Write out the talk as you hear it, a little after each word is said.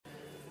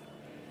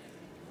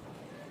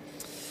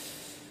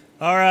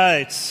All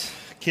right,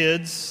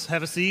 kids,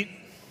 have a seat.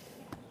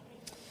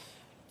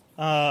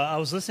 I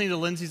was listening to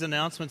Lindsay's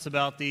announcements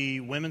about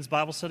the women's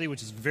Bible study,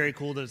 which is very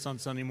cool that it's on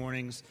Sunday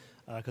mornings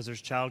because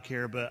there's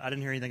childcare, but I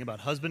didn't hear anything about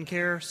husband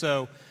care,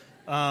 so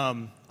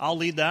I'll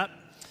lead that,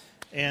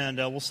 and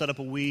we'll set up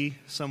a Wii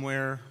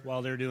somewhere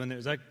while they're doing it.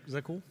 Is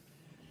that cool?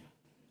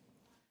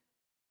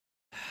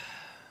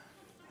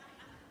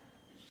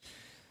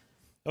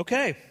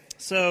 Okay,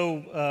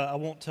 so I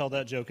won't tell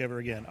that joke ever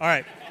again. All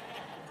right.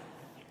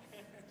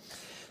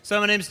 So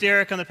my name's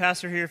Derek. I'm the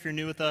pastor here. If you're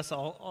new with us,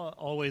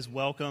 always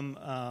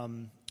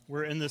welcome.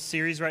 We're in this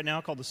series right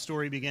now called The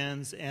Story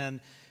Begins,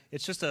 and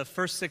it's just the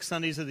first 6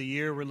 Sundays of the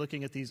year. We're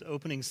looking at these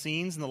opening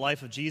scenes in the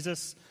life of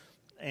Jesus,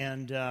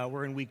 and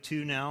we're in week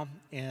 2 now.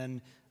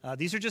 And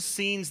these are just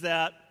scenes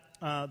that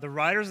the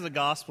writers of the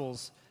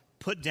Gospels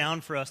put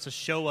down for us to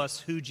show us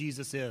who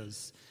Jesus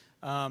is.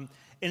 And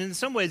in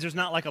some ways, there's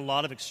not like a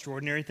lot of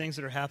extraordinary things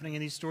that are happening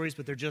in these stories,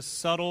 but they're just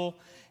subtle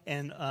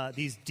and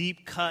these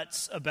deep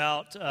cuts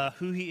about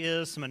who he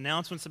is, some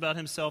announcements about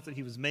himself that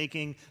he was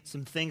making,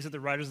 some things that the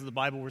writers of the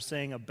Bible were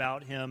saying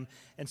about him.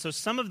 And so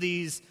some of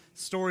these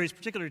stories,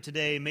 particularly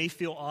today, may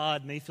feel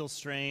odd, may feel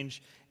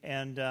strange,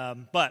 and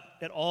but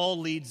it all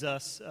leads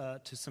us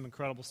to some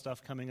incredible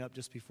stuff coming up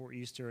just before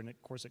Easter, and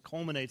of course it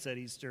culminates at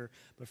Easter.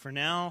 But for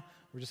now,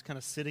 we're just kind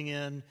of sitting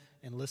in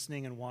and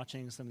listening and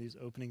watching some of these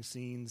opening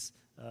scenes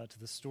to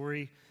the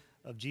story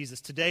of Jesus.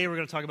 Today we're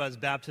going to talk about his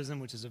baptism,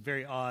 which is a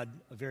very odd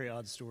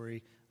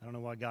story. I don't know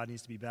why God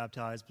needs to be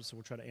baptized, but so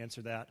we'll try to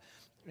answer that.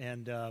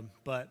 And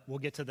but we'll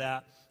get to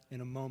that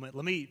in a moment.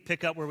 Let me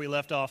pick up where we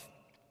left off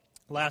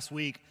last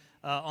week.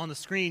 On the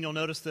screen, you'll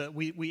notice that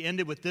we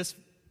ended with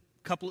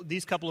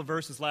these couple of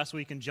verses last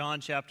week in John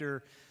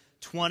chapter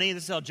 20.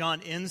 This is how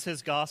John ends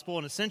his gospel,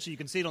 and essentially you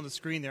can see it on the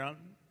screen there. I don't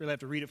really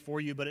have to read it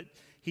for you, but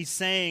he's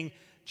saying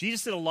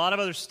Jesus did a lot of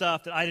other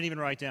stuff that I didn't even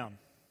write down.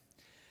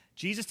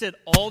 Jesus did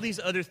all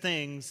these other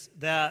things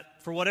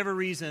that, for whatever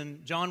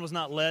reason, John was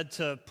not led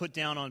to put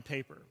down on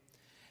paper.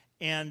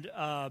 And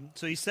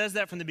so he says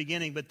that from the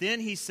beginning, but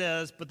then he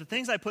says, but the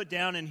things I put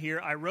down in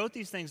here, I wrote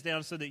these things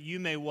down so that you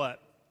may what?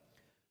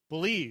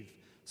 Believe.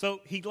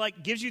 So he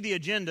gives you the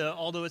agenda,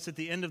 although it's at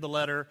the end of the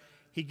letter.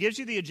 He gives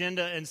you the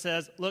agenda and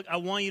says, look, I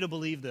want you to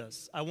believe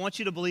this. I want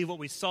you to believe what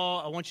we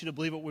saw. I want you to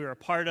believe what we were a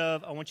part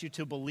of. I want you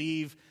to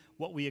believe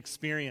what we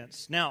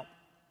experienced. Now,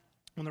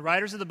 when the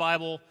writers of the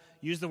Bible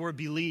use the word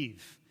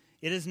believe,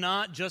 it is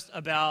not just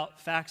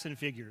about facts and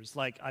figures,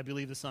 like I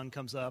believe the sun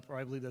comes up, or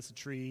I believe that's a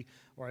tree,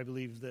 or I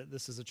believe that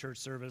this is a church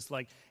service.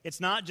 Like, it's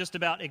not just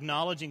about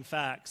acknowledging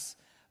facts,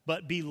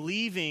 but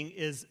believing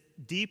is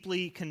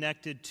deeply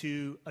connected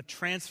to a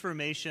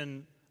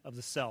transformation of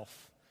the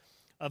self,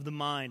 of the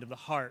mind, of the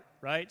heart,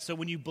 right? So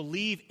when you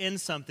believe in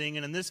something,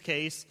 and in this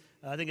case,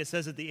 I think it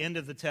says at the end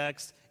of the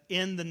text,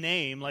 in the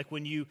name, like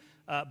when you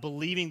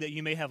believing that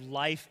you may have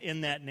life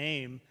in that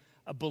name,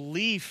 a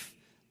belief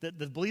that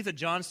the belief that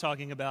John's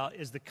talking about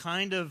is the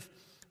kind of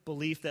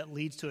belief that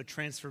leads to a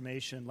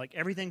transformation. Like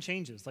everything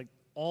changes. Like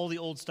all the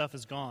old stuff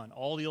is gone.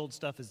 All the old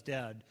stuff is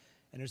dead.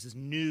 And there's this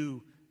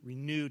new,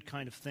 renewed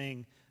kind of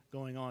thing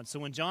going on. So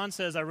when John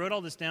says, I wrote all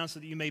this down so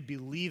that you may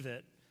believe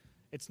it,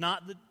 it's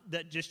not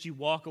that just you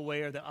walk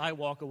away or that I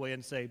walk away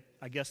and say,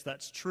 I guess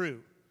that's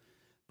true.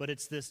 But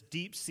it's this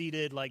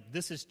deep-seated, like,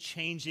 this is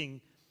changing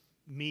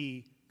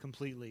me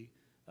completely.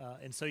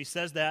 And so he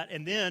says that,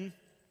 and then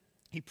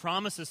he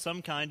promises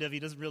some kind of, he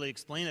doesn't really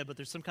explain it, but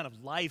there's some kind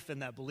of life in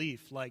that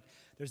belief. Like,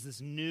 there's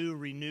this new,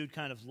 renewed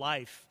kind of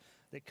life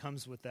that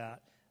comes with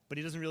that. But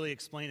he doesn't really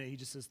explain it. He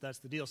just says that's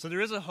the deal. So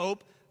there is a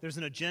hope. There's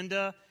an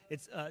agenda.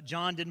 It's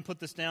John didn't put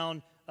this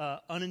down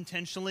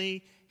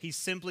unintentionally. He's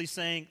simply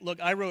saying,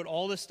 look, I wrote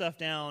all this stuff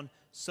down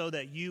so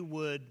that you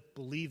would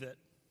believe it,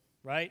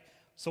 right?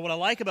 So what I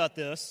like about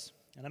this,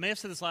 and I may have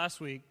said this last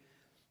week,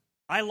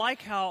 I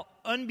like how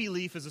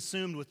unbelief is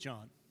assumed with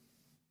John.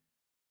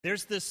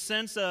 There's this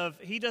sense of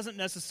he doesn't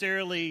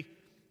necessarily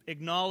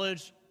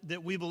acknowledge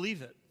that we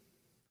believe it.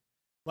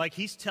 Like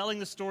he's telling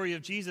the story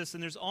of Jesus,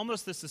 and there's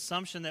almost this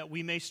assumption that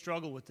we may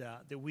struggle with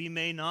that we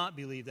may not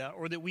believe that,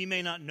 or that we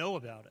may not know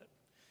about it.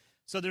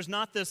 So there's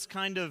not this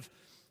kind of,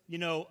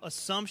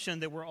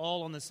 assumption that we're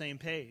all on the same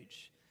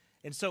page.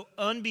 And so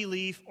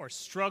unbelief or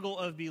struggle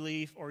of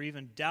belief or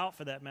even doubt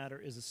for that matter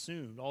is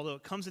assumed. Although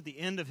it comes at the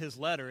end of his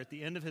letter, at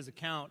the end of his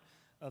account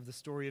of the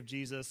story of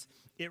Jesus,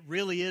 it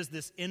really is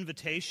this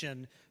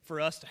invitation for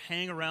us to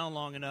hang around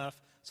long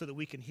enough so that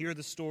we can hear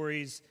the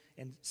stories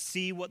and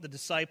see what the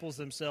disciples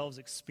themselves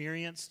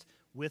experienced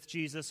with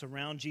Jesus,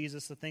 around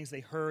Jesus, the things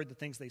they heard, the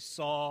things they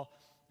saw,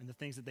 and the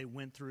things that they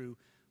went through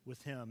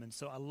with him. And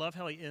so I love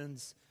how he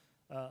ends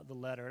the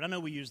letter. And I know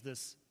we use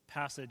this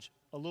passage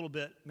a little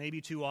bit, maybe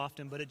too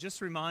often, but it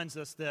just reminds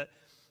us that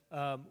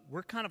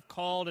we're kind of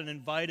called and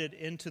invited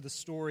into the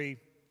story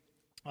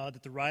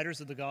that the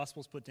writers of the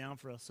Gospels put down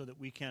for us so that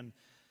we can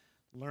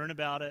learn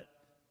about it,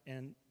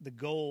 and the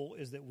goal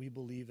is that we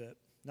believe it.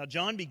 Now,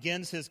 John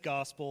begins his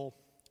Gospel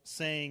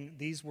saying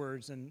these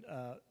words in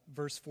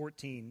verse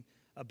 14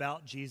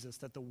 about Jesus,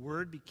 that the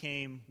Word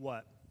became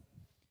what?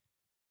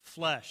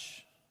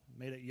 Flesh.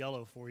 made it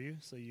yellow for you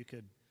so you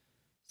could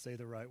say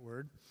the right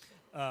word.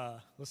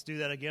 Let's do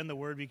that again. The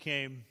word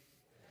became,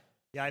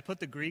 I put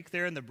the Greek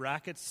there in the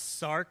brackets,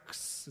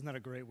 sarx. Isn't that a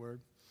great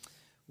word?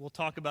 We'll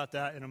talk about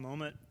that in a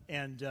moment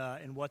and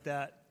what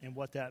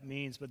that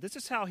means. But this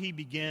is how he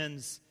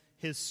begins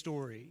his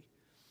story.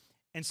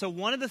 And so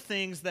one of the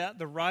things that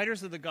the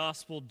writers of the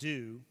gospel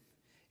do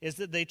is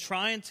that they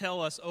try and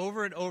tell us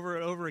over and over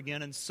and over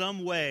again in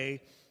some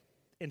way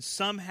and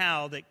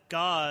somehow that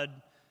God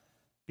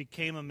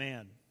became a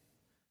man.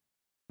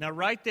 Now,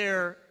 right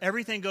there,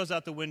 everything goes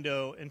out the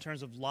window in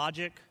terms of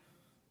logic,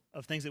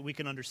 of things that we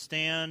can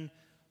understand.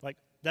 Like,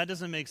 that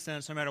doesn't make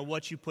sense no matter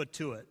what you put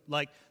to it.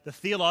 Like, the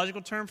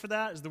theological term for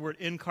that is the word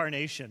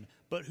incarnation.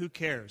 But who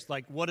cares?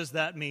 Like, what does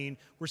that mean?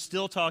 We're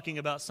still talking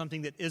about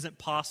something that isn't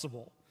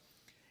possible.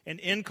 And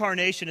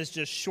incarnation is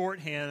just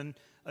shorthand,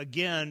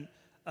 again,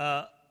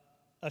 a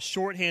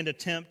shorthand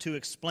attempt to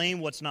explain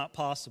what's not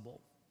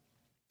possible.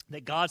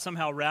 That God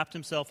somehow wrapped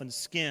himself in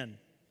skin,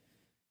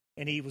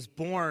 and he was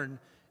born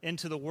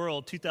into the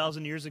world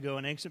 2,000 years ago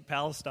in ancient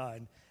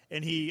Palestine,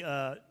 and he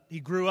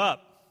grew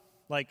up.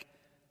 Like,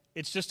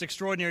 it's just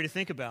extraordinary to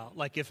think about.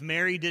 Like, if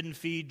Mary didn't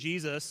feed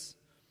Jesus,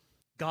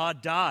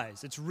 God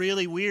dies. It's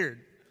really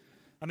weird.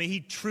 I mean, he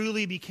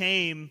truly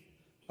became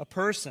a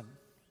person.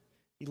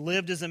 He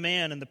lived as a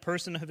man in the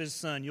person of his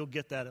son. You'll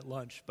get that at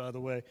lunch, by the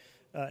way,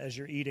 as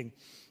you're eating.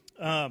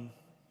 That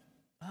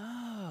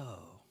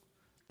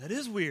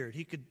is weird.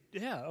 He could,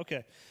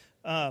 okay.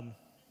 But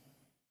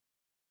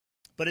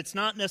it's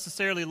not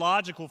necessarily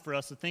logical for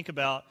us to think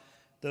about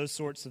those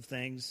sorts of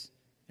things,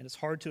 and it's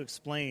hard to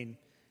explain.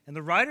 And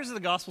the writers of the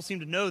gospel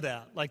seem to know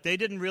that. Like, they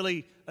didn't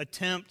really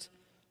attempt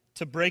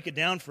to break it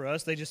down for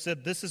us. They just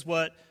said, this is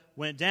what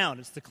went down.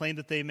 It's the claim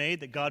that they made,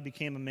 that God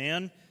became a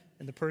man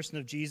in the person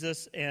of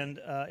Jesus, and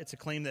it's a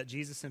claim that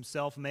Jesus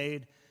himself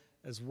made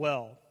as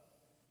well.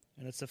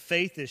 And it's a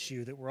faith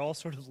issue that we're all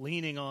sort of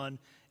leaning on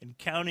and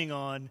counting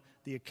on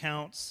the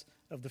accounts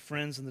of the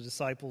friends and the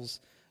disciples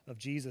of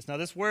Jesus. Now,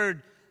 this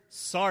word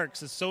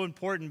sarx is so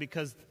important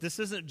because this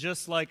isn't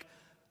just like,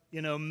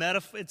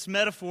 it's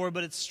metaphor,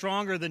 but it's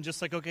stronger than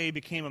just like, okay, he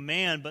became a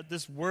man. But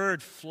this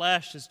word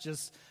flesh is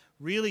just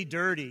really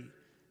dirty,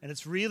 and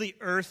it's really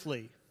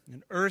earthly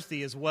and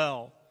earthy as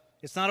well.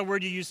 It's not a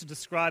word you use to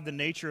describe the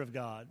nature of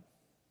God.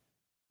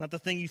 It's not the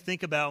thing you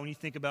think about when you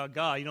think about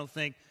God. You don't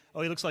think,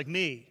 oh, he looks like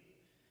me.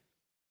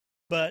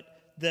 But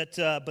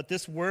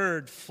this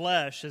word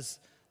flesh is,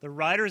 the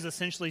writer is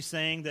essentially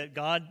saying that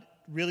God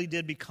really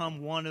did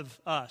become one of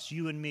us,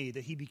 you and me,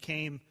 that he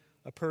became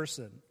a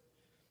person.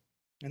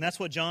 And that's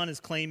what John is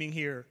claiming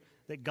here,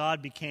 that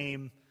God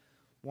became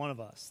one of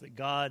us, that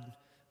God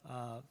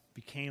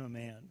became a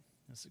man.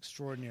 That's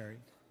extraordinary.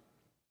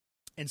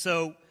 And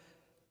so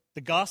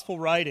the gospel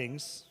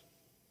writings,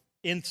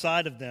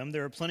 inside of them,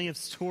 there are plenty of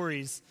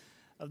stories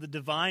of the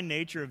divine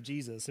nature of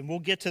Jesus, and we'll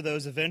get to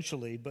those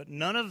eventually, but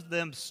none of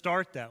them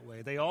start that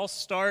way. They all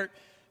start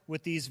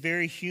with these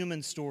very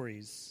human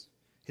stories.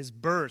 His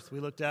birth, we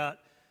looked at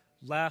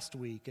last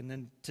week, and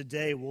then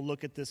today we'll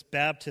look at this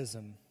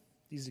baptism,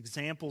 these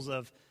examples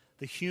of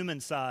the human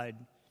side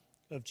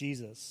of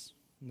Jesus.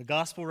 And the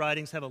gospel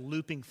writings have a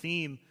looping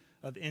theme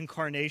of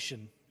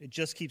incarnation. It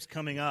just keeps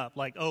coming up,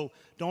 like, oh,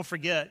 don't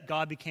forget,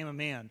 God became a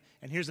man.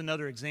 And here's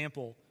another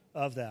example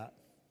of that.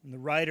 And the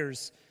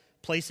writers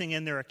placing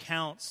in their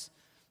accounts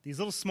these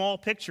little small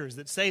pictures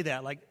that say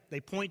that, like they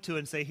point to it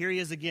and say, here he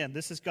is again.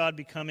 This is God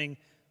becoming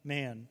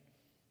man.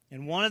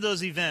 And one of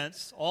those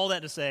events, all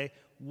that to say,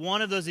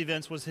 one of those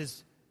events was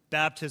his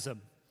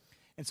baptism.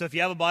 And so if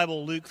you have a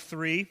Bible, Luke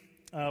 3,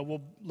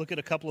 we'll look at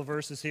a couple of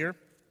verses here.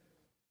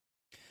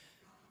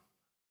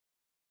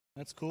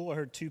 That's cool. I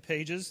heard 2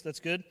 pages.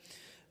 That's good.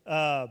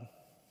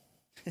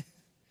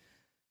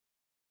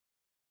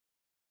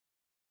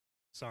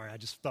 Sorry, I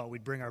just thought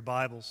we'd bring our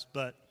Bibles,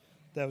 but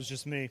that was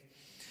just me.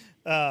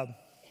 Of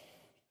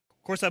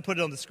course, I put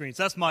it on the screen,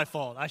 so that's my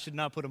fault. I should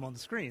not put them on the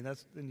screen.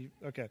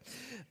 Okay.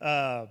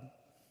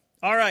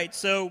 All right,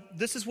 so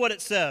this is what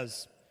it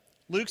says.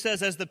 Luke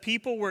says, as the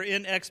people were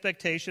in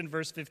expectation,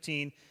 verse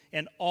 15,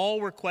 and all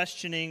were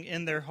questioning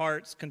in their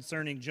hearts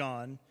concerning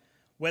John,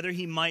 whether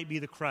he might be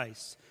the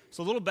Christ.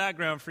 So a little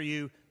background for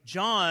you.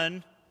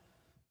 John,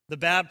 the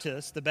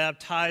Baptist, the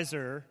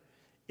baptizer,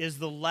 is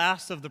the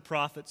last of the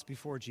prophets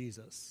before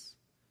Jesus.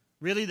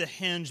 Really the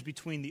hinge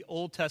between the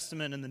Old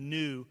Testament and the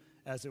New,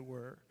 as it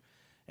were.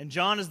 And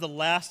John is the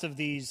last of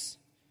these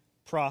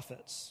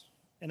prophets.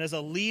 And as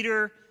a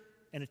leader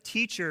and a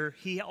teacher,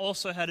 he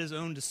also had his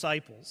own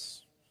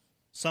disciples.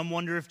 Some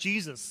wonder if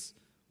Jesus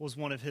was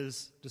one of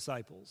his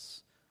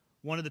disciples,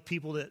 one of the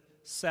people that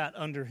sat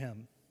under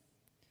him.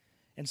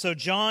 And so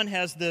John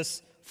has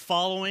this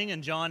following,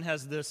 and John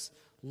has this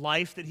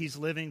life that he's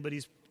living, but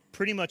he's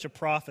pretty much a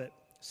prophet,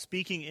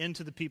 speaking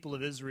into the people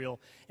of Israel.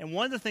 And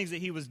one of the things that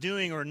he was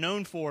doing, or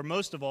known for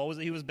most of all, was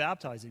that he was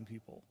baptizing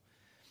people,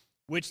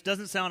 which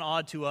doesn't sound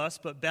odd to us,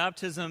 but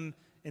baptism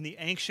in the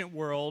ancient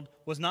world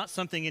was not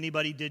something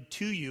anybody did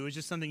to you. It was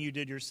just something you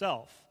did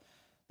yourself.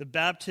 The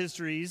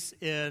baptistries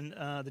in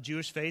the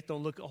Jewish faith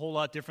don't look a whole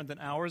lot different than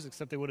ours,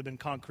 except they would have been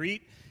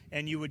concrete,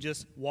 and you would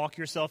just walk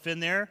yourself in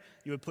there,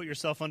 you would put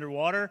yourself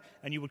underwater,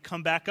 and you would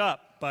come back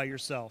up by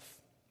yourself.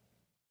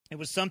 It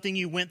was something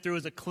you went through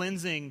as a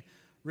cleansing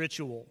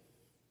ritual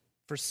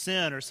for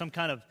sin or some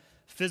kind of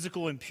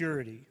physical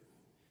impurity,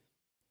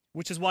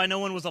 which is why no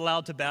one was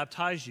allowed to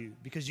baptize you,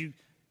 because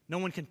no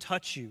one can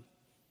touch you.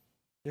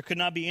 There could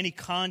not be any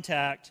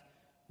contact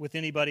with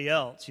anybody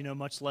else,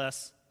 much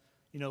less,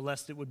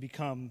 lest it would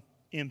become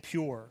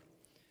impure.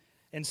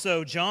 And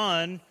so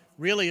John,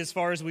 really, as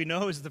far as we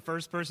know, is the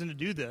first person to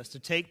do this, to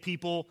take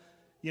people,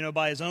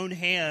 by his own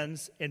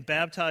hands and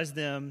baptize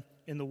them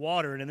in the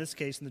water, and in this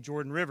case in the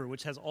Jordan River,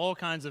 which has all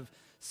kinds of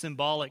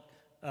symbolic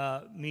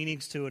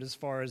meanings to it as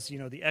far as,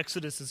 the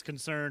Exodus is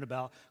concerned,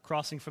 about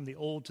crossing from the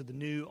old to the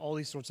new, all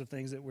these sorts of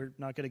things that we're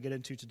not going to get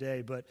into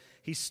today. But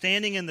he's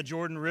standing in the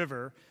Jordan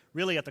River,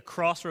 really at the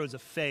crossroads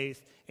of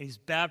faith, and he's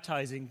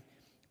baptizing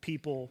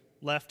people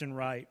left and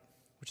right,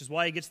 which is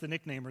why he gets the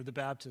nickname, or the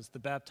Baptist, the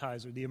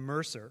baptizer, the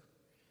immerser.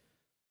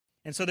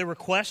 And so there were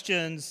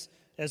questions,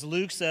 as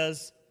Luke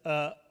says,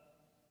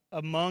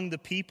 among the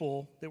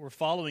people that were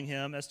following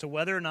him as to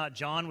whether or not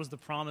John was the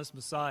promised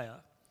Messiah.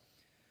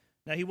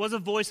 Now, he was a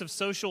voice of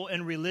social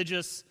and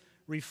religious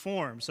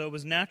reform, so it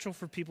was natural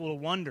for people to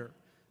wonder.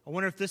 I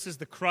wonder if this is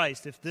the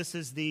Christ, if this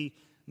is the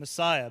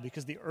Messiah,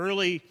 because the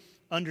early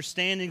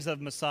understandings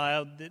of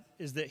Messiah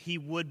is that he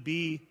would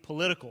be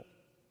political,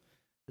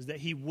 is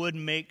that he would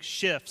make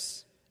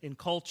shifts in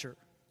culture.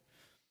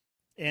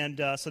 And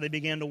so they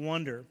began to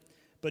wonder.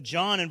 But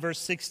John, in verse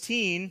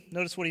 16,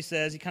 notice what he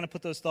says. He kind of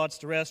put those thoughts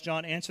to rest.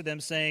 John answered them,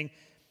 saying,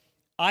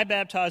 I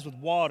baptize with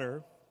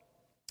water,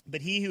 but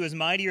he who is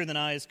mightier than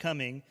I is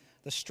coming,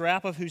 the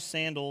strap of whose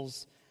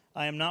sandals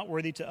I am not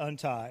worthy to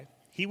untie.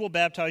 He will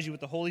baptize you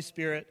with the Holy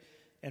Spirit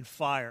and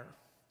fire.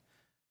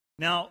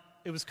 Now,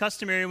 it was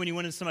customary when you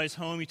went into somebody's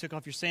home, you took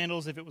off your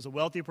sandals. If it was a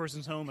wealthy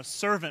person's home, a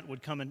servant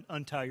would come and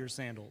untie your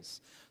sandals.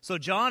 So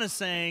John is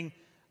saying,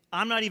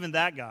 I'm not even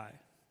that guy.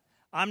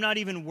 I'm not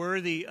even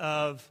worthy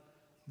of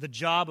the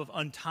job of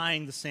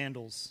untying the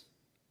sandals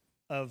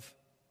of,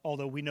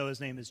 although we know his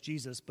name is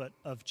Jesus, but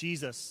of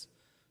Jesus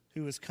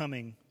who is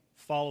coming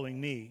following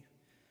me.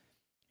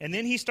 And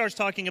then he starts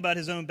talking about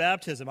his own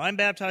baptism. I'm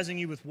baptizing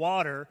you with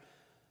water,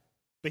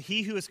 but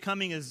he who is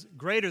coming is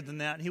greater than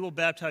that, and he will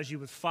baptize you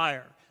with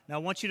fire. Now, I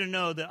want you to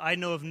know that I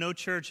know of no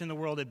church in the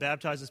world that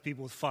baptizes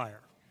people with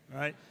fire,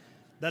 right?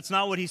 That's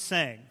not what he's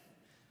saying.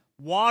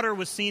 Water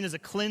was seen as a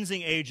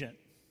cleansing agent.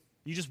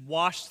 You just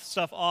washed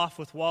stuff off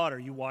with water.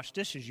 You washed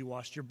dishes, you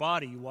washed your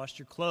body, you washed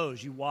your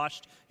clothes, you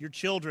washed your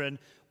children.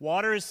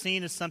 Water is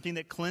seen as something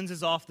that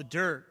cleanses off the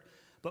dirt.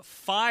 But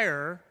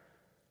fire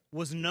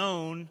was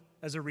known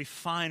as a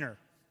refiner.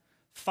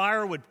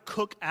 Fire would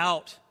cook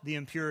out the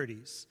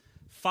impurities.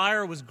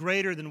 Fire was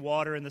greater than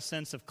water in the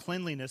sense of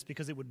cleanliness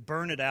because it would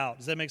burn it out.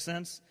 Does that make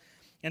sense?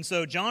 And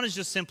so John is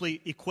just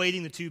simply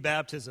equating the two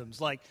baptisms.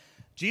 Like,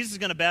 Jesus is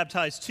going to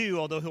baptize too,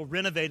 although he'll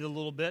renovate it a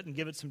little bit and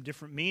give it some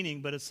different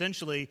meaning, but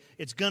essentially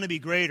it's going to be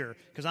greater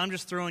because I'm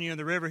just throwing you in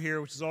the river here,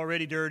 which is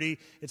already dirty.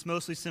 It's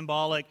mostly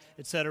symbolic,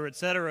 et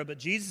cetera, but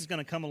Jesus is going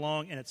to come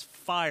along and it's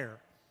fire.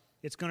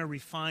 It's going to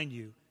refine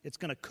you. It's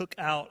going to cook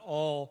out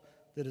all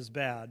that is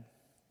bad.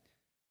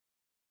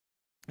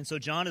 And so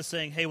John is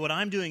saying, hey, what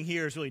I'm doing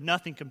here is really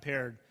nothing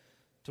compared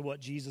to what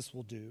Jesus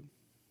will do.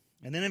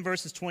 And then in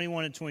verses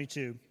 21 and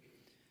 22, it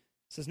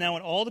says, now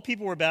when all the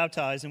people were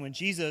baptized, and when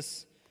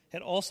Jesus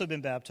had also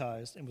been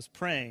baptized and was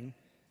praying,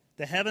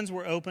 the heavens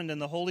were opened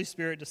and the Holy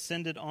Spirit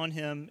descended on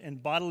him in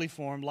bodily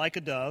form like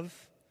a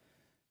dove,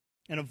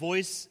 and a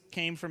voice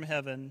came from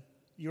heaven,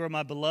 you are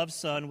my beloved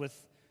Son,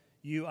 with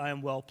you I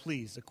am well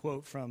pleased. A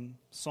quote from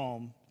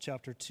Psalm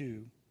chapter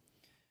 2.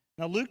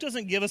 Now, Luke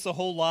doesn't give us a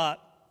whole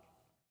lot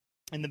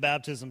in the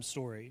baptism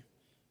story.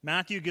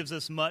 Matthew gives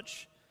us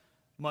much,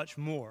 much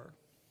more.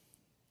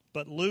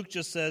 But Luke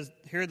just says,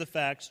 here are the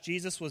facts.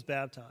 Jesus was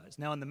baptized.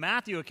 Now, in the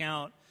Matthew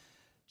account,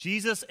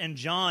 Jesus and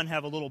John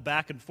have a little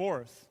back and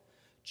forth.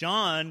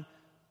 John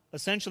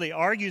essentially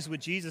argues with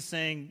Jesus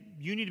saying,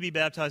 you need to be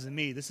baptized in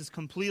me. This is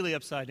completely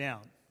upside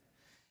down.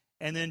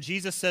 And then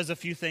Jesus says a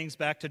few things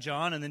back to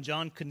John, and then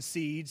John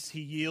concedes,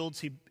 he yields,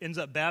 he ends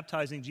up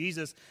baptizing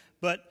Jesus.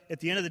 But at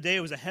the end of the day,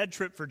 it was a head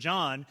trip for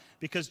John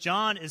because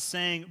John is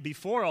saying,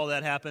 before all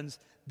that happens,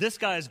 this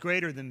guy is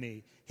greater than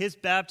me. His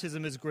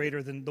baptism is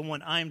greater than the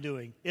one I'm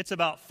doing. It's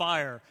about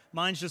fire.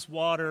 Mine's just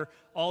water,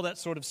 all that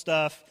sort of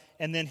stuff.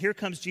 And then here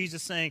comes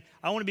Jesus saying,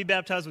 I want to be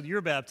baptized with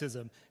your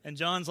baptism. And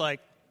John's like,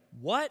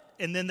 what?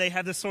 And then they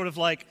have this sort of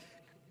like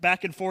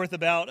back and forth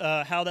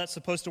about how that's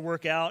supposed to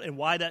work out and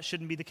why that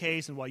shouldn't be the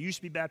case and why you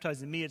should be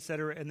baptized in me, et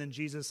cetera. And then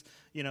Jesus,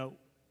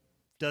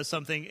 does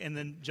something, and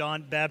then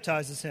John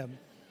baptizes him.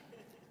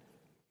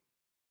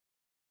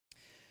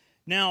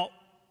 Now,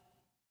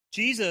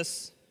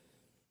 Jesus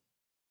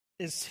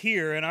is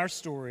here in our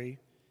story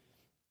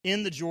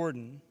in the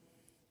Jordan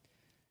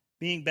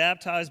being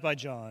baptized by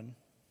John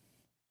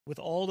with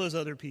all those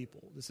other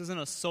people. This isn't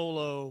a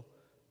solo,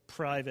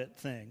 private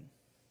thing.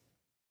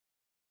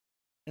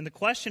 And the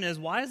question is,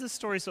 why is this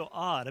story so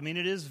odd? I mean,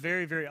 it is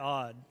very, very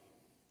odd.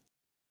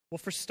 Well,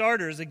 for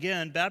starters,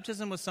 again,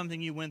 baptism was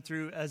something you went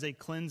through as a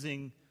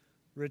cleansing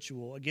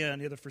ritual.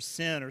 Again, either for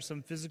sin or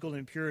some physical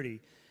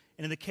impurity.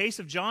 And in the case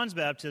of John's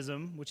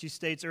baptism, which he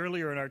states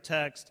earlier in our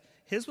text,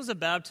 his was a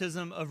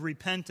baptism of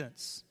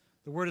repentance.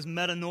 The word is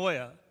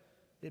metanoia.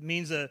 It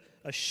means a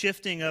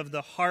shifting of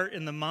the heart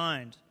and the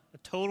mind, a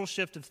total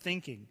shift of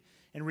thinking.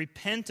 And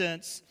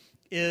repentance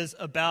is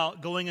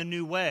about going a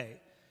new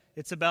way.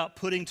 It's about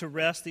putting to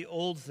rest the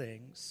old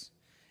things.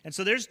 And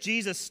so there's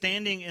Jesus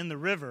standing in the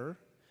river,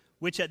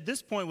 which at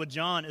this point with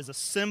John is a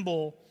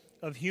symbol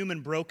of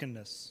human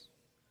brokenness,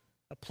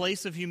 a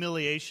place of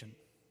humiliation.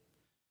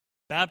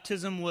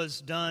 Baptism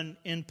was done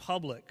in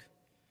public,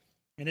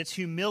 and it's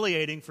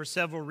humiliating for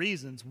several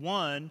reasons.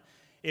 One,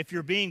 if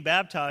you're being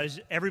baptized,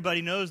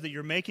 everybody knows that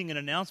you're making an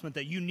announcement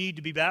that you need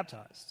to be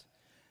baptized.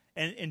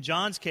 And in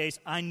John's case,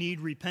 I need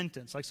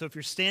repentance. So if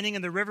you're standing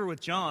in the river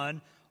with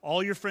John,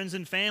 all your friends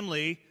and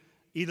family,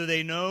 either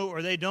they know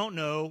or they don't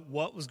know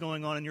what was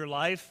going on in your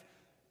life,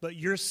 but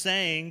you're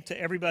saying to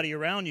everybody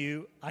around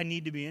you, I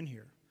need to be in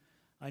here.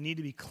 I need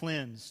to be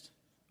cleansed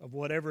of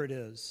whatever it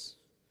is.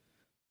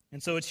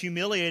 And so it's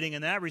humiliating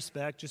in that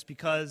respect just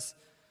because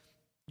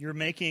you're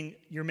making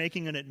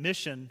an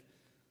admission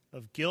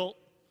of guilt,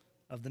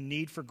 of the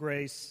need for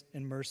grace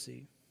and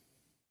mercy.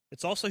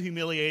 It's also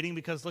humiliating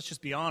because, let's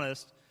just be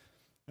honest,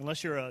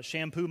 unless you're a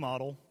shampoo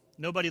model,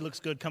 nobody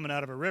looks good coming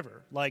out of a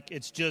river.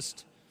 It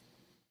just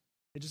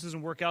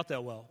doesn't work out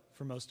that well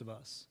for most of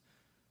us.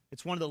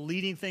 It's one of the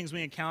leading things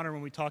we encounter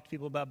when we talk to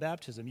people about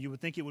baptism. You would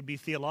think it would be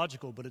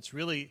theological, but it's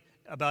really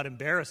about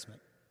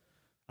embarrassment.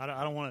 I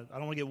don't want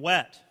to get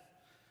wet.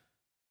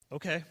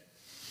 Okay.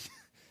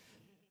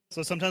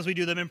 So sometimes we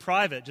do them in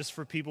private just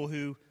for people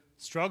who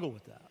struggle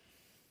with that.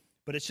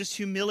 But it's just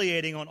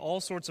humiliating on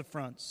all sorts of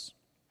fronts.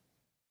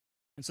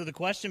 And so the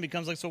question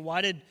becomes so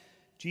why did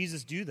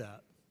Jesus do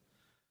that?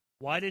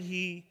 Why did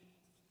he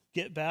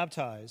get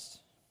baptized?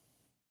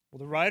 Well,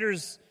 the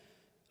writers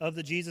of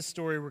the Jesus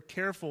story were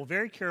careful,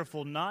 very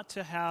careful, not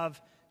to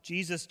have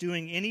Jesus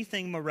doing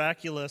anything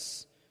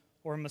miraculous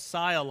or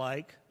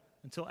Messiah-like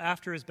until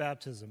after his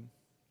baptism.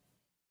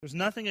 There's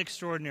nothing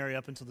extraordinary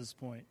up until this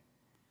point.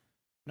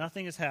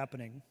 Nothing is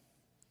happening.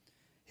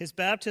 His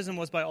baptism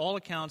was, by all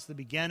accounts, the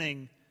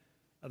beginning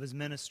of his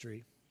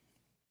ministry.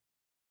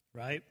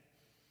 Right?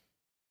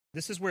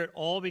 This is where it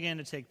all began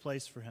to take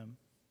place for him.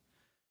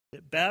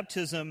 That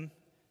baptism,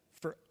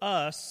 for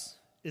us,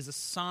 is a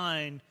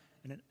sign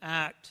and an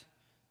act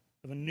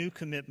of a new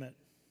commitment.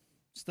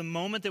 It's the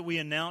moment that we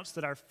announce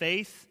that our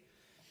faith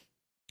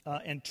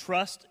and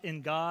trust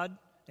in God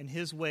and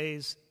his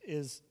ways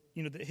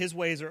that his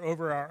ways are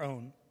over our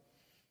own.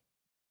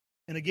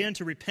 And again,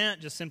 to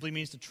repent just simply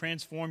means to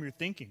transform your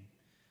thinking.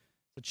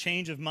 It's a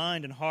change of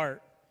mind and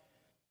heart.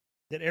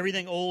 That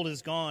everything old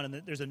is gone and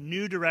that there's a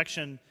new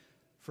direction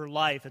for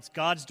life. It's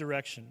God's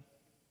direction.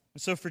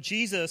 And so for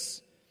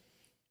Jesus,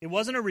 it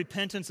wasn't a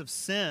repentance of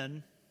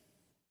sin,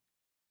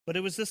 but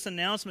it was this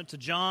announcement to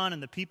John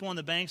and the people on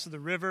the banks of the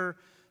river,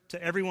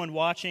 to everyone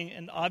watching,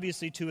 and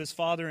obviously to his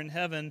Father in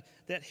heaven,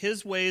 that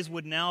his ways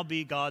would now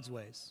be God's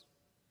ways.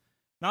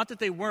 Not that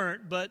they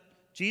weren't, but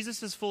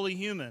Jesus is fully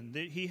human.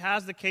 He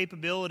has the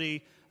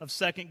capability of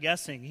second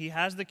guessing. He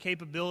has the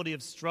capability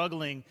of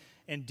struggling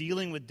and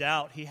dealing with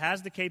doubt. He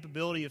has the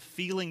capability of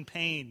feeling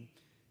pain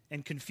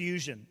and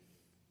confusion.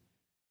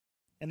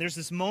 And there's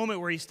this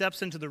moment where he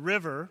steps into the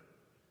river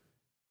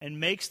and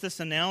makes this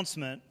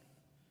announcement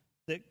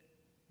that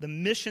the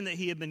mission that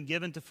he had been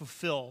given to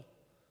fulfill,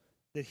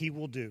 that he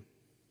will do.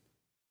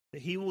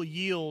 That he will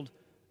yield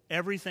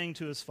everything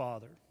to his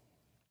Father.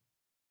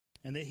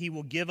 And that he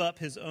will give up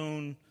his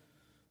own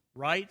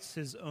rights,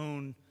 his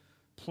own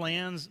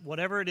plans,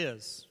 whatever it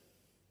is,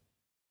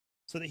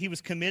 so that he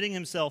was committing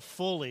himself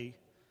fully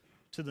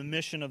to the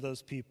mission of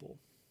those people.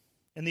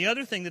 And the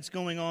other thing that's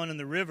going on in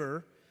the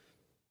river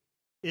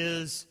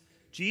is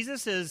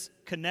Jesus is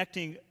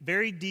connecting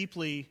very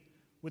deeply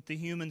with the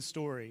human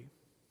story.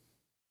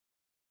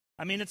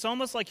 I mean, it's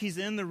almost like he's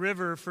in the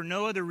river for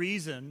no other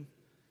reason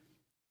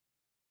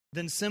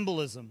than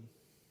symbolism.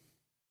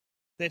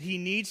 That he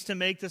needs to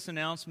make this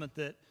announcement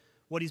that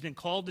what he's been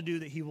called to do,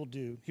 that he will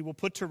do. He will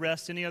put to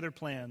rest any other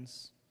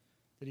plans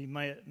that he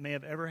may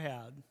have ever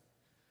had.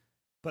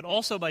 But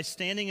also by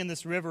standing in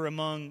this river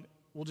among,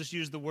 we'll just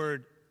use the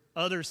word,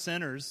 other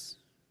sinners,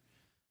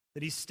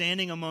 that he's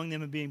standing among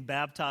them and being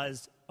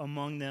baptized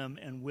among them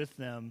and with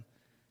them,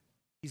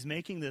 he's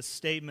making this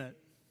statement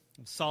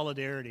of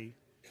solidarity,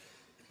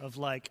 of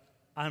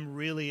I'm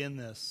really in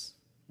this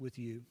with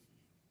you.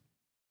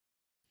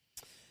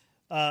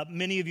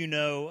 Many of you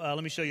know,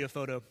 let me show you a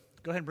photo.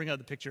 Go ahead and bring out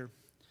the picture.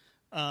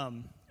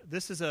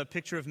 This is a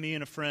picture of me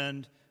and a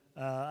friend.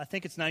 I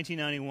think it's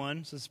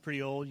 1991, so it's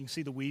pretty old. You can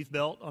see the weave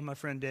belt on my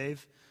friend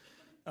Dave,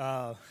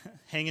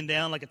 hanging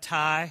down like a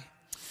tie.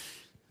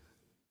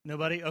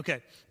 Nobody?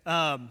 Okay.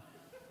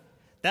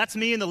 That's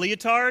me in the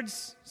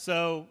leotards,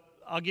 so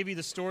I'll give you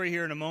the story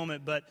here in a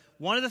moment. But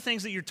one of the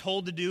things that you're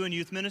told to do in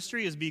youth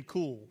ministry is be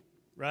cool,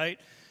 right?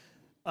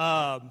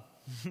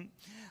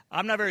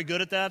 I'm not very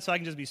good at that, so I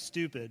can just be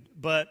stupid.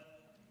 But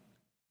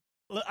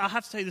I'll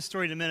have to tell you this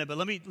story in a minute, but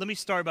let me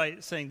start by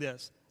saying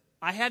this.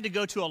 I had to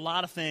go to a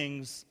lot of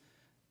things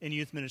in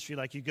youth ministry,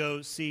 like you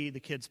go see the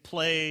kids'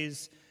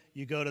 plays,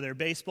 you go to their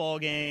baseball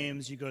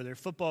games, you go to their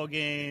football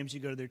games, you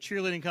go to their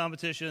cheerleading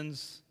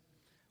competitions.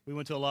 We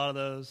went to a lot of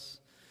those.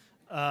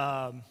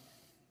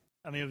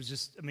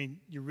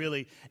 You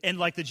really, and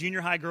like the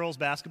junior high girls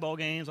basketball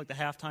games, like the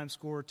halftime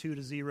score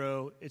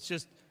 2-0,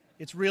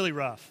 it's really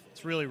rough.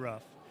 It's really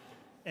rough.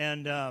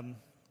 And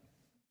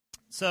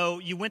so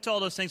you went to all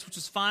those things, which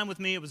was fine with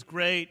me. It was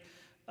great.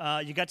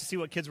 You got to see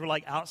what kids were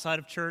like outside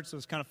of church, so it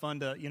was kind of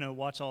fun to,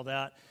 watch all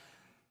that.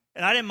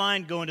 And I didn't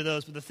mind going to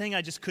those, but the thing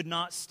I just could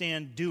not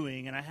stand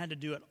doing, and I had to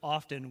do it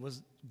often,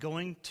 was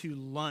going to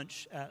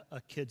lunch at a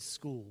kid's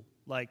school.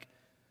 Like,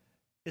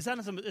 is that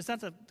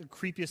the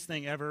creepiest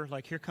thing ever?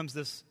 Like, here comes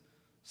this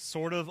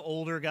sort of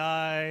older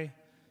guy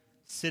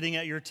sitting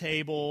at your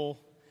table.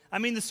 I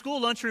mean, the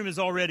school lunchroom is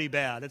already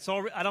bad.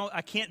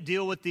 I can't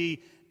deal with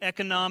the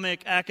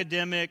economic,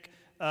 academic,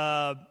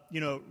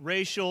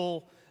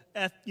 racial,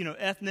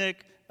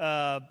 ethnic,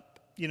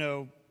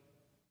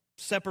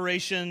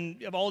 separation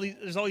of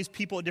there's all these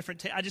people at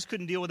different I just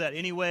couldn't deal with that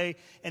anyway.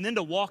 And then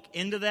to walk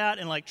into that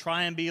and like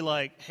try and be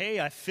like, hey,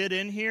 I fit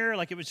in here,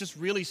 like it was just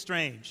really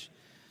strange.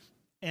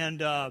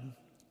 And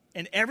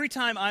every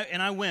time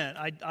I went,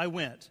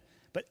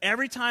 but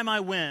every time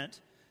I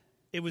went,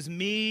 it was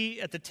me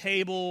at the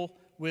table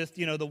with,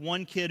 the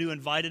one kid who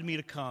invited me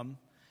to come,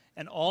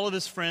 and all of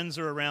his friends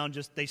are around,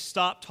 they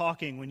stop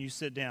talking when you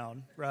sit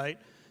down, right?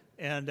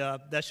 And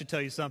that should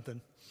tell you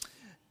something.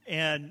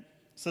 And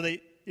so they're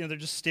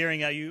just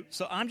staring at you.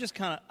 So I'm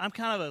kind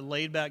of a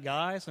laid-back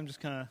guy, so I'm just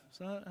kind of,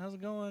 so how's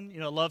it going?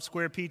 Love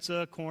square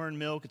pizza, corn,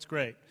 milk, it's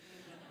great.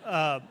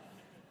 But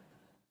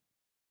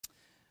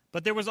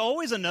there was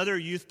always another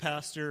youth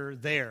pastor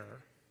there,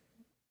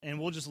 and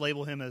we'll just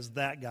label him as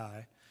that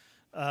guy.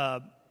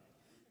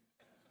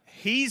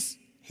 He's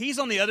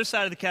on the other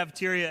side of the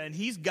cafeteria, and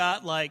he's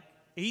got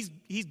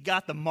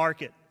the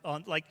market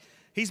on, like,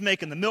 he's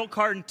making the milk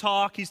carton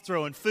talk, he's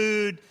throwing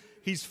food,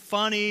 he's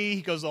funny,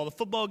 he goes to all the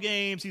football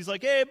games, he's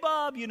like, hey,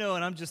 Bob, and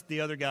I'm just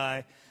the other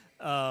guy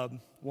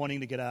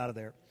wanting to get out of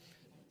there.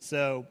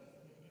 So,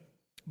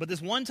 but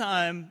this one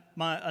time,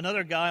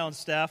 another guy on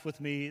staff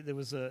with me, there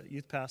was a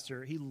youth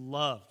pastor, he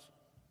loved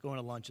going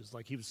to lunches,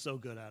 like he was so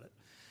good at it.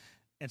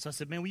 And so I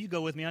said, man, will you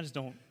go with me? I just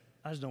don't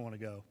want to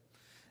go.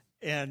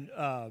 And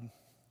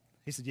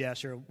he said, yeah,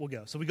 sure, we'll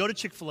go. So we go to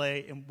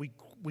Chick-fil-A, and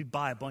we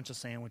buy a bunch of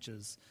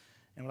sandwiches.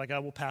 And we're like,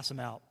 we'll pass them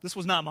out. This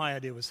was not my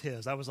idea, it was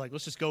his. I was like,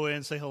 let's just go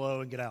in, say hello,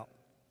 and get out.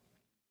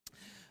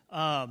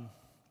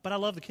 But I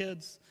love the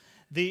kids.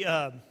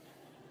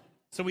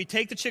 So we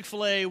take the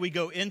Chick-fil-A, we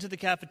go into the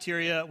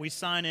cafeteria, we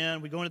sign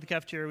in, we go into the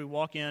cafeteria, we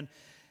walk in,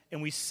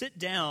 and we sit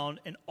down,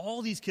 and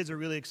all these kids are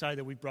really excited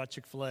that we brought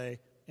Chick-fil-A,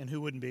 and who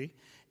wouldn't be?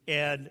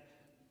 And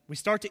we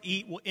start to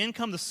eat. Well, in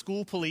come the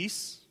school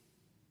police,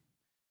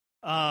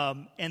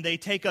 and they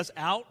take us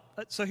out.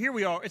 So here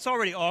we are. It's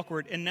already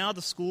awkward, and now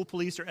the school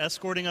police are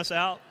escorting us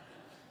out,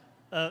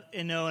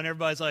 and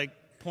everybody's like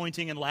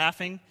pointing and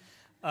laughing.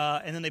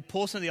 And then they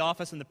pull us into the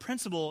office, and the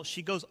principal,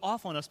 she goes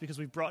off on us because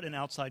we brought in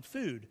outside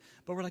food.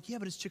 But we're like, yeah,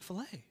 but it's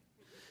Chick-fil-A.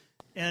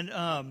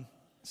 And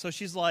so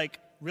she's like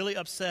really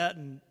upset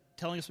and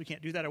telling us we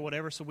can't do that or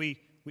whatever. So we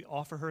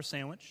offer her a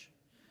sandwich.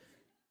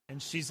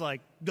 And she's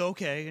like,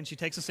 okay. And she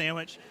takes a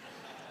sandwich.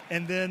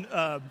 And then,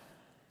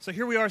 so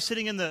here we are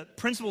sitting in the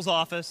principal's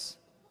office.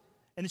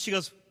 And then she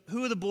goes,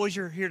 who are the boys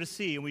you're here to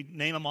see? And we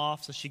name them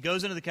off. So she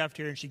goes into the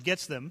cafeteria and she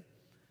gets them.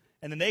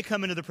 And then they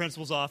come into the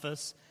principal's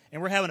office. And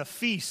we're having a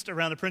feast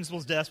around the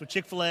principal's desk with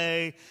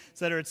Chick-fil-A, et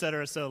cetera, et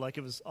cetera. So, like,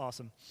 it was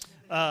awesome.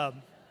 What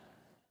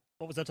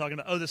was I talking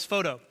about? Oh, this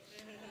photo.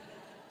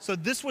 So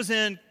this was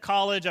in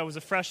college. I was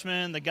a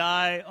freshman. The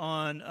guy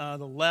on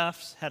the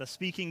left had a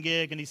speaking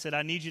gig, and he said,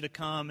 I need you to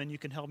come, and you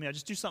can help me. I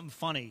just do something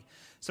funny.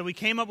 So we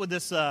came up with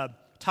this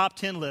top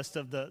 10 list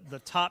of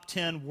the top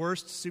 10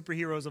 worst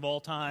superheroes of all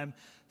time,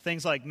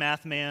 things like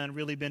Math Man,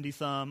 Really Bendy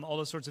Thumb, all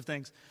those sorts of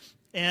things.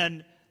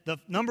 And the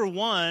number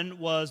one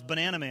was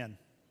Banana Man,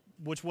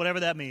 which whatever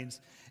that means.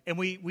 And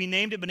we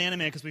named it Banana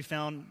Man because we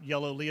found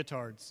yellow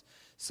leotards.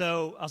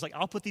 So I was like,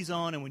 I'll put these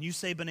on, and when you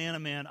say Banana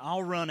Man,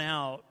 I'll run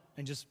out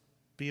and just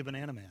be a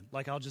banana man.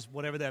 Like, I'll just,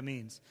 whatever that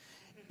means.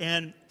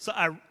 And so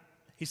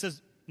he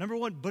says, number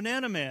one,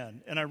 Banana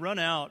Man. And I run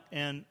out,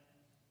 and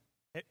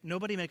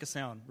nobody make a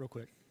sound real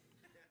quick.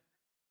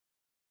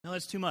 No,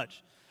 that's too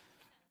much.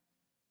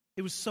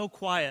 It was so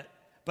quiet.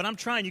 But I'm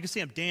trying. You can see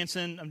I'm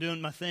dancing. I'm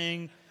doing my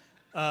thing.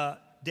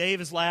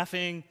 Dave is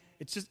laughing.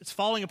 It's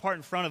falling apart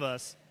in front of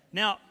us.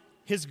 Now,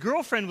 his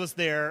girlfriend was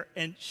there,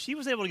 and she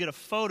was able to get a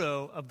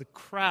photo of the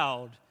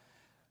crowd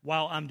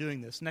while I'm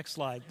doing this. Next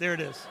slide. There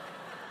it is.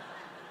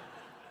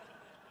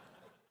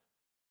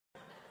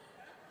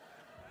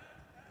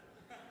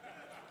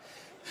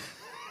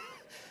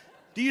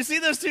 Do you see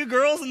those two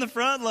girls in the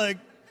front? Like,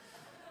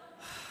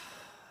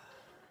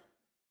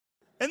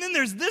 and then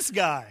there's this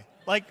guy.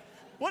 Like,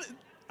 what?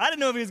 I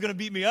didn't know if he was going to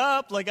beat me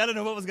up. Like, I didn't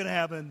know what was going to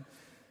happen.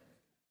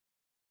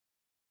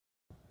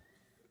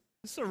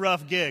 This is a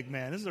rough gig,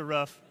 man. This is a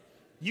rough.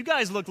 You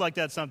guys look like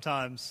that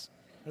sometimes.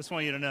 I just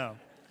want you to know.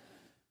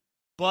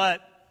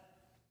 But,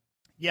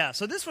 yeah,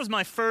 so this was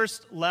my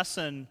first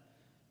lesson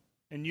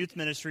in youth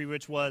ministry,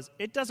 which was,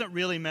 it doesn't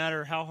really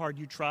matter how hard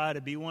you try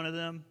to be one of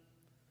them.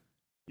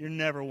 You're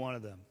never one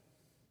of them.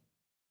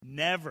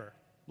 Never.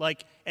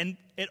 And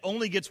it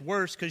only gets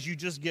worse because you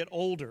just get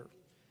older.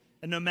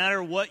 And no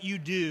matter what you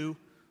do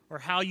or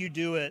how you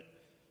do it,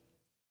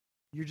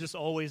 you're just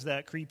always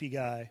that creepy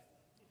guy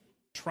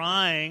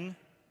trying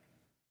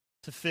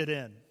to fit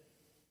in.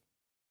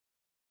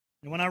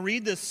 And when I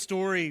read this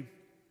story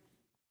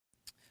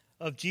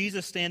of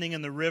Jesus standing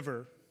in the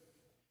river,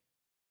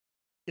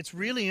 it's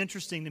really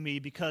interesting to me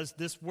because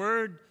this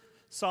word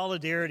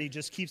solidarity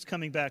just keeps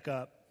coming back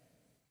up.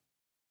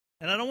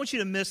 And I don't want you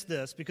to miss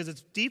this because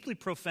it's deeply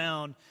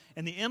profound,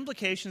 and the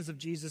implications of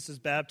Jesus'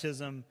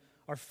 baptism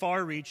are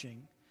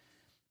far-reaching.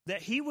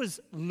 That he was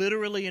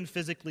literally and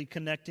physically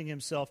connecting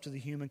himself to the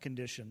human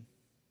condition.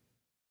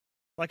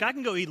 I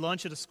can go eat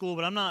lunch at a school,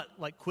 but I'm not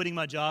quitting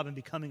my job and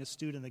becoming a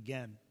student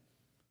again.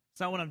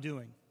 It's not what I'm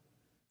doing,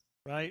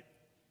 right?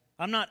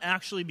 I'm not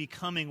actually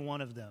becoming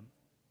one of them.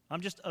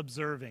 I'm just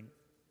observing,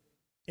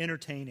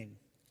 entertaining.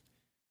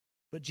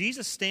 But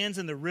Jesus stands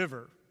in the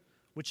river,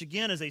 which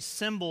again is a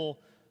symbol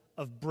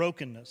of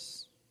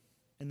brokenness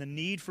and the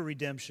need for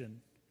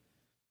redemption.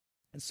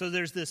 And so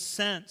there's this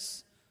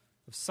sense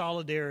of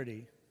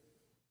solidarity.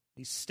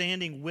 He's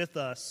standing with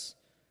us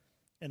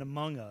and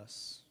among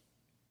us.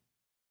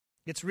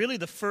 It's really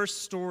the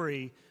first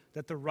story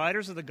that the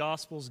writers of the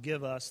Gospels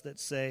give us that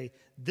say,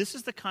 this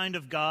is the kind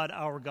of God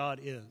our God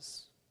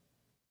is.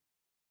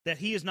 That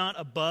he is not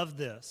above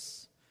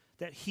this.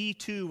 That he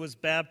too was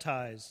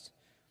baptized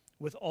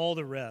with all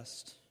the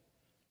rest.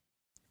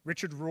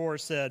 Richard Rohr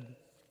said,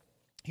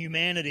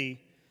 humanity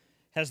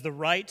has the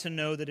right to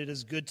know that it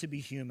is good to be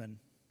human,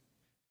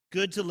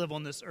 good to live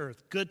on this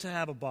earth, good to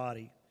have a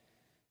body,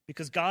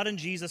 because God and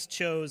Jesus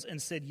chose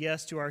and said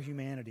yes to our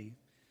humanity.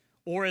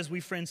 Or as we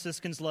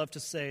Franciscans love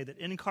to say, that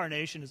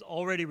incarnation is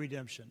already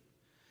redemption.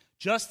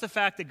 Just the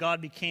fact that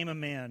God became a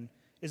man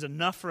is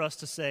enough for us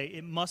to say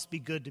it must be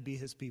good to be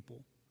his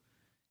people.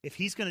 If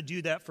he's going to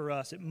do that for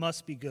us, it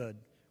must be good.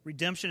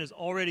 Redemption has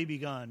already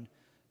begun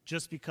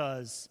just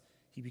because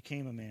he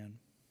became a man.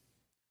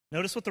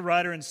 Notice what the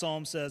writer in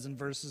Psalm says in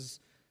verses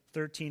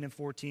 13 and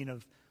 14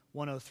 of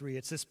 103.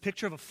 It's this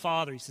picture of a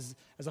father. He says,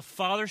 as a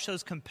father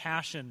shows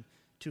compassion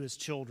to his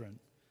children.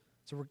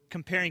 So we're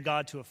comparing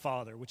God to a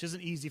father, which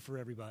isn't easy for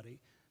everybody.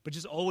 But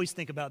just always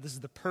think about this is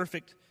the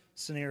perfect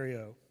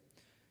scenario.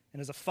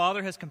 And as a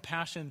father has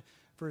compassion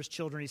for his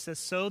children, he says,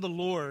 so the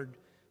Lord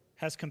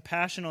has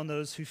compassion on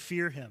those who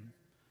fear him.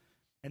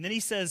 And then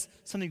he says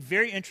something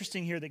very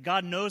interesting here, that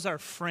God knows our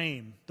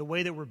frame, the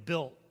way that we're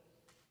built.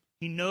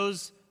 He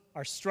knows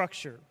our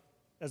structure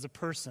as a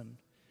person,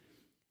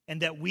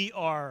 and that we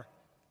are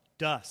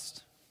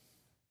dust.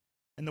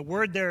 And the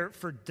word there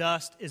for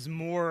dust is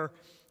more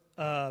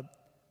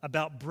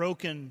about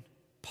broken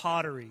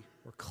pottery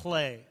or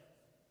clay.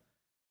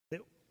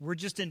 That we're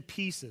just in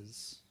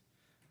pieces.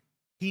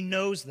 He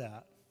knows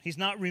that. He's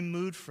not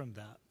removed from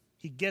that.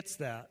 He gets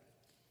that.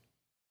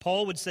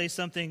 Paul would say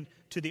something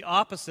to the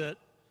opposite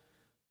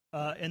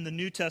in the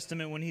New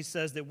Testament when he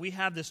says that we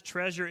have this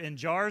treasure in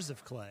jars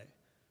of clay.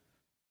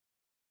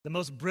 The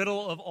most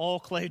brittle of all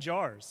clay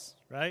jars,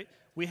 right?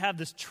 We have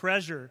this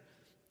treasure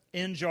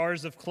in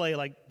jars of clay,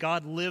 like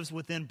God lives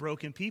within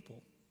broken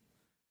people.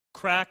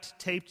 Cracked,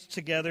 taped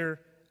together,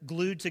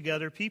 glued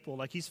together people.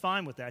 Like he's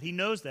fine with that. He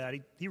knows that.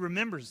 He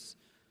remembers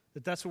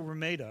that that's what we're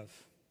made of.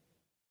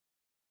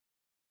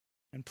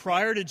 And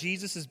prior to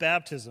Jesus'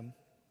 baptism,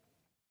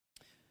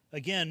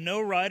 again,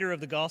 no writer of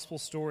the gospel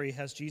story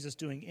has Jesus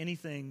doing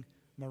anything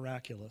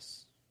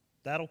miraculous.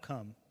 That'll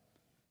come.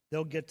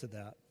 They'll get to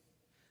that.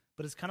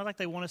 But it's kind of like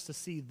they want us to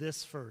see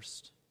this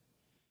first.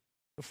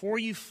 Before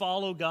you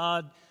follow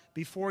God,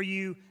 before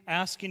you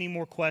ask any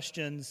more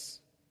questions,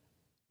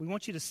 we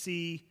want you to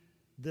see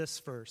this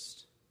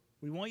first.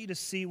 We want you to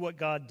see what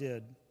God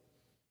did.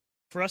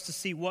 For us to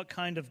see what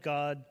kind of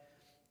God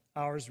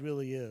ours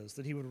really is.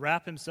 That he would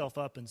wrap himself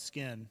up in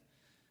skin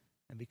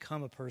and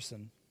become a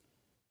person.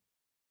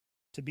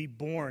 To be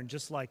born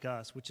just like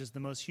us, which is the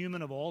most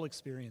human of all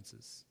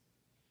experiences.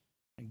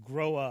 And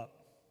grow up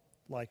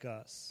like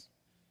us.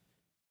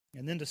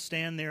 And then to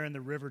stand there in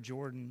the River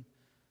Jordan,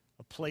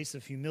 a place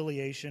of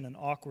humiliation and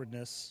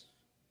awkwardness,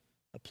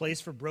 a place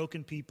for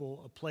broken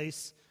people, a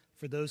place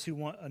for those who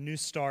want a new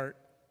start,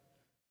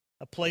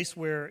 a place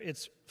where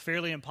it's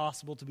fairly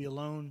impossible to be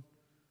alone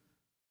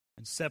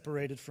and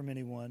separated from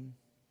anyone.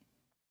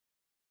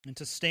 And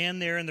to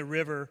stand there in the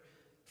river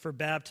for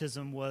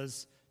baptism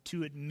was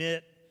to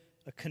admit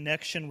a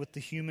connection with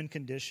the human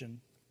condition.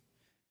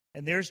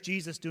 And there's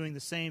Jesus doing the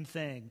same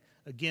thing.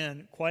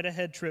 Again, quite a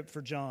head trip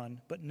for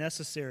John, but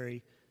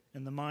necessary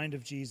in the mind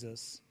of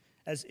Jesus.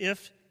 As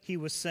if he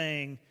was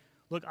saying,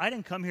 look, I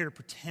didn't come here to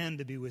pretend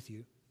to be with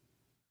you.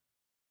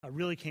 I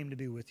really came to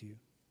be with you.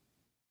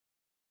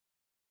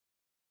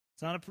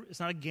 It's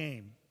not a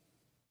game,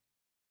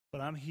 but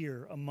I'm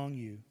here among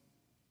you.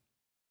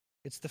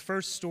 It's the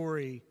first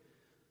story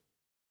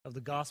of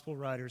the gospel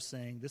writers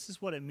saying, this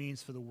is what it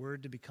means for the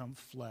Word to become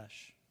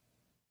flesh.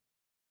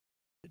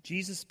 That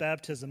Jesus'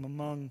 baptism,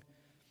 among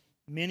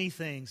many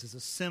things, is a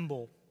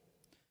symbol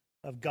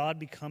of God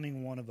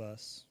becoming one of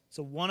us. It's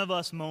a one of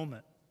us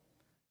moment.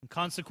 And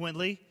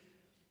consequently,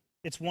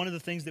 it's one of the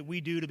things that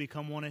we do to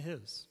become one of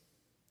His.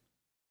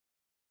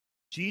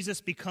 Jesus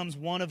becomes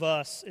one of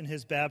us in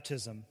His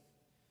baptism,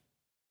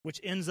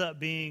 which ends up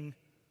being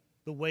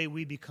the way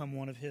we become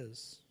one of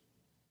His.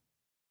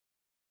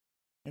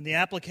 And the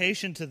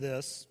application to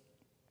this,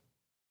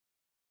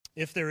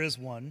 if there is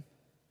one,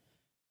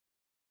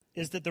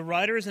 is that the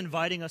writer is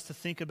inviting us to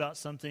think about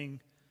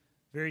something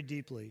very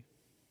deeply.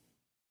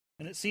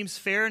 And it seems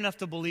fair enough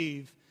to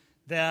believe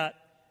that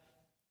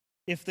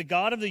if the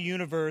God of the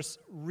universe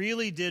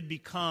really did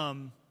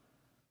become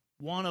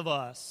one of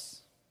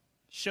us,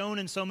 shown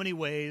in so many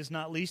ways,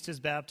 not least His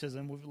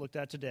baptism we've looked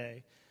at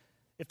today,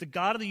 if the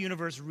God of the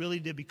universe really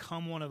did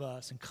become one of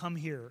us and come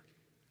here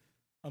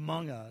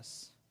among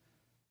us,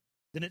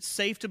 then it's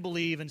safe to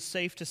believe and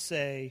safe to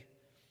say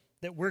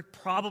that we're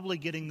probably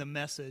getting the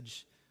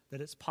message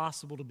that it's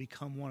possible to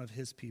become one of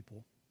His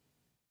people.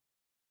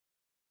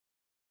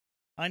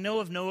 I know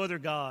of no other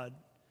God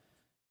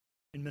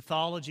in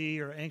mythology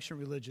or ancient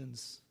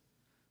religions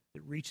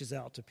that reaches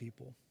out to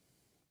people.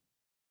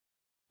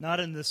 Not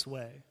in this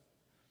way.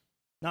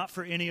 Not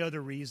for any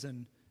other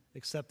reason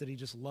except that He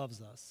just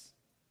loves us.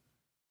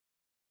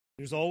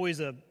 There's always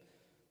a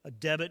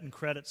debit and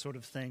credit sort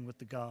of thing with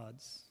the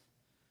gods.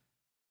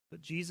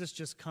 But Jesus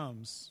just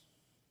comes,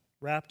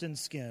 wrapped in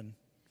skin,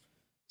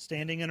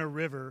 standing in a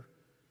river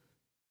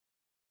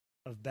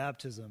of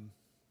baptism,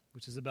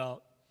 which is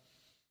about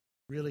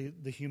really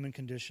the human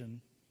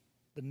condition,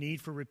 the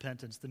need for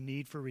repentance, the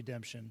need for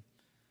redemption,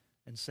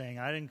 and saying,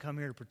 I didn't come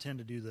here to pretend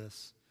to do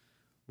this.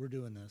 We're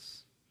doing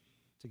this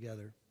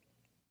together.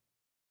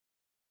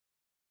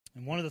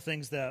 And one of the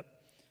things that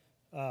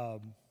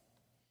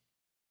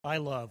I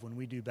love when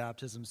we do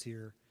baptisms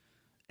here,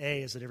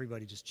 is that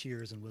everybody just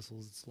cheers and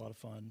whistles. It's a lot of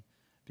fun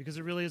because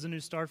it really is a new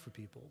start for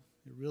people.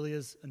 It really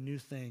is a new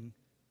thing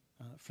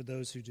for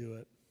those who do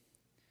it.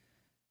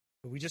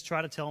 But we just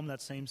try to tell them that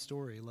same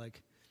story.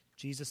 Like,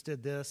 Jesus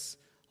did this.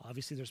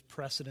 Obviously, there's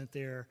precedent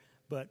there.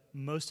 But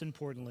most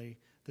importantly,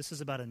 this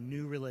is about a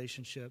new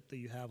relationship that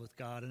you have with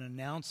God, an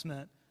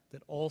announcement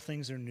that all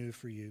things are new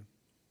for you,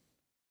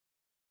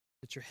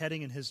 that you're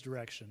heading in His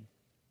direction,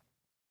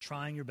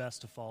 trying your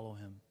best to follow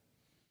Him,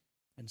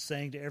 and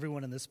saying to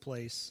everyone in this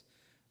place,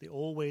 the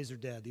old ways are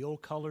dead. The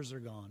old colors are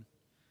gone.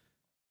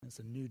 It's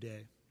a new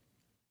day,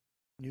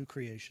 new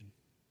creation.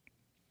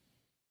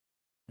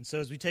 And so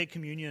as we take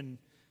communion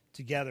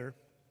together,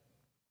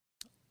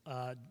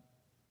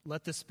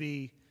 let this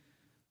be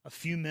a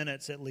few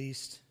minutes at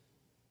least.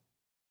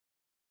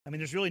 I mean,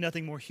 there's really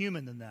nothing more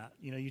human than that.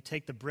 You know, you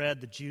take the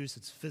bread, the juice,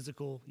 it's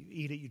physical. You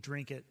eat it, you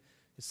drink it.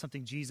 It's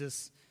something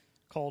Jesus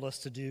called us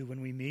to do when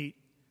we meet.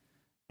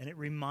 And it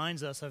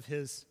reminds us of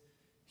His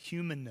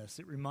humanness.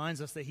 It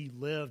reminds us that He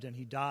lived and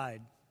He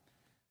died.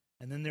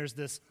 And then there's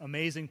this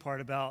amazing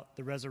part about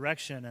the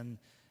resurrection. And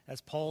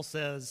as Paul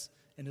says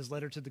in his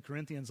letter to the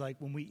Corinthians, like,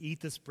 when we eat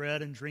this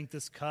bread and drink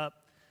this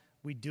cup,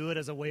 we do it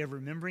as a way of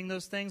remembering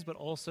those things, but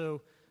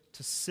also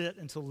to sit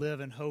and to live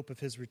in hope of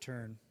His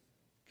return.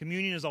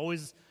 Communion is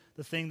always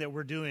the thing that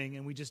we're doing,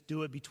 and we just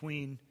do it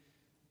between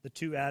the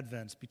two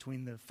Advents,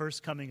 between the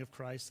first coming of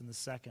Christ and the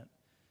second.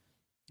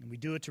 And we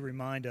do it to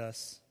remind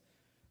us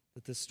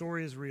that this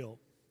story is real,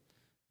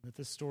 that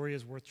this story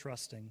is worth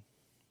trusting.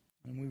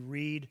 When we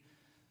read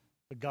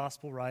the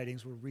gospel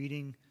writings, we're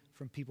reading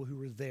from people who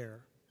were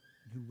there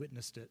and who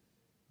witnessed it.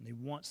 And they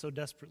want so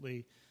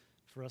desperately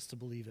for us to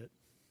believe it.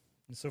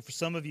 And so for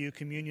some of you,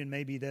 communion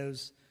may be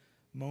those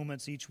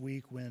moments each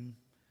week when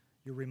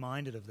you're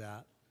reminded of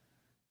that.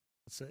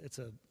 It's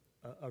a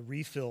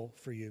refill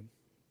for you.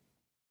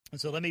 And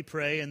so let me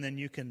pray, and then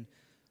you can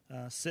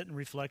sit and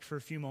reflect for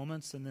a few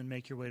moments, and then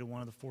make your way to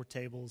one of the four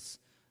tables,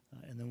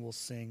 and then we'll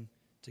sing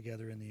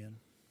together in the end.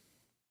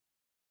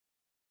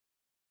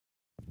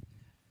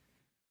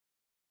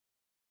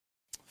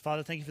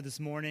 Father, thank you for this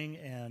morning,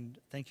 and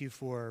thank you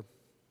for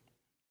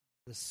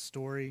this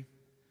story.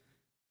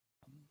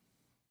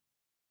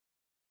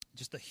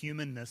 Just the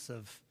humanness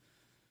of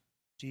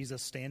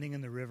Jesus standing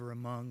in the river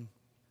among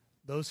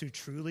those who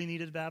truly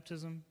needed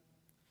baptism,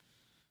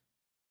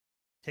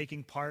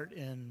 taking part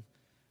in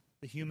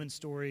the human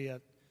story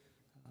at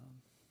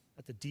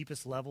the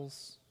deepest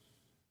levels,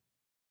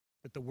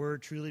 that the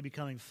Word truly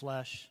becoming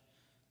flesh,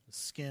 with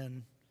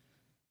skin,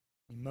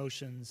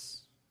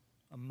 emotions,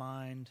 a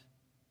mind.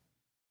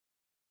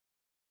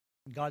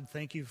 And God,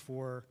 thank you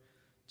for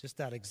just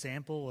that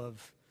example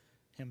of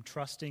Him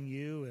trusting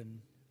you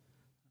and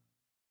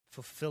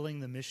fulfilling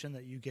the mission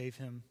that you gave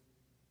Him.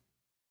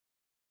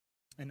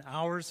 And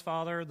ours,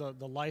 Father,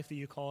 the life that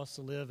you call us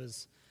to live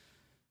is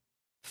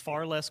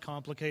far less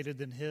complicated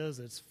than His.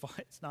 It's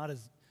not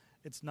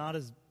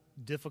as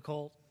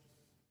difficult.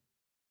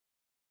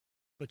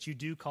 But you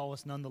do call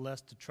us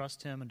nonetheless to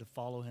trust Him and to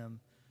follow Him,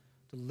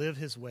 to live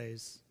His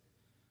ways.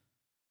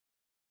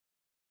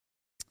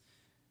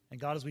 And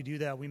God, as we do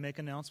that, we make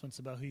announcements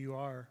about who you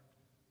are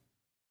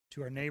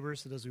to our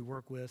neighbors, to those we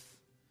work with,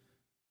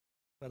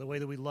 by the way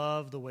that we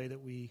love, the way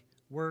that we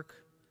work,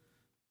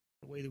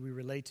 the way that we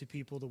relate to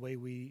people, the way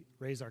we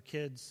raise our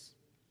kids.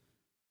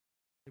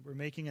 That we're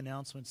making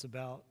announcements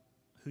about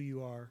who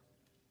you are.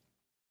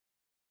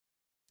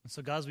 And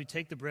so, God, as we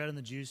take the bread and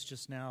the juice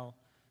just now,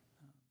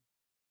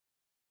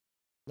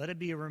 let it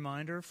be a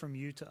reminder from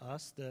you to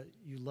us that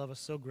you love us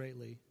so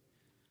greatly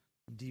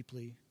and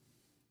deeply.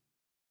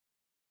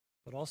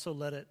 But also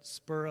let it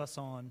spur us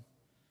on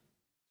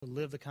to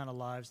live the kind of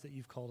lives that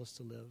you've called us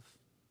to live.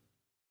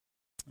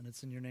 And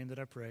it's in your name that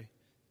I pray.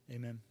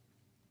 Amen.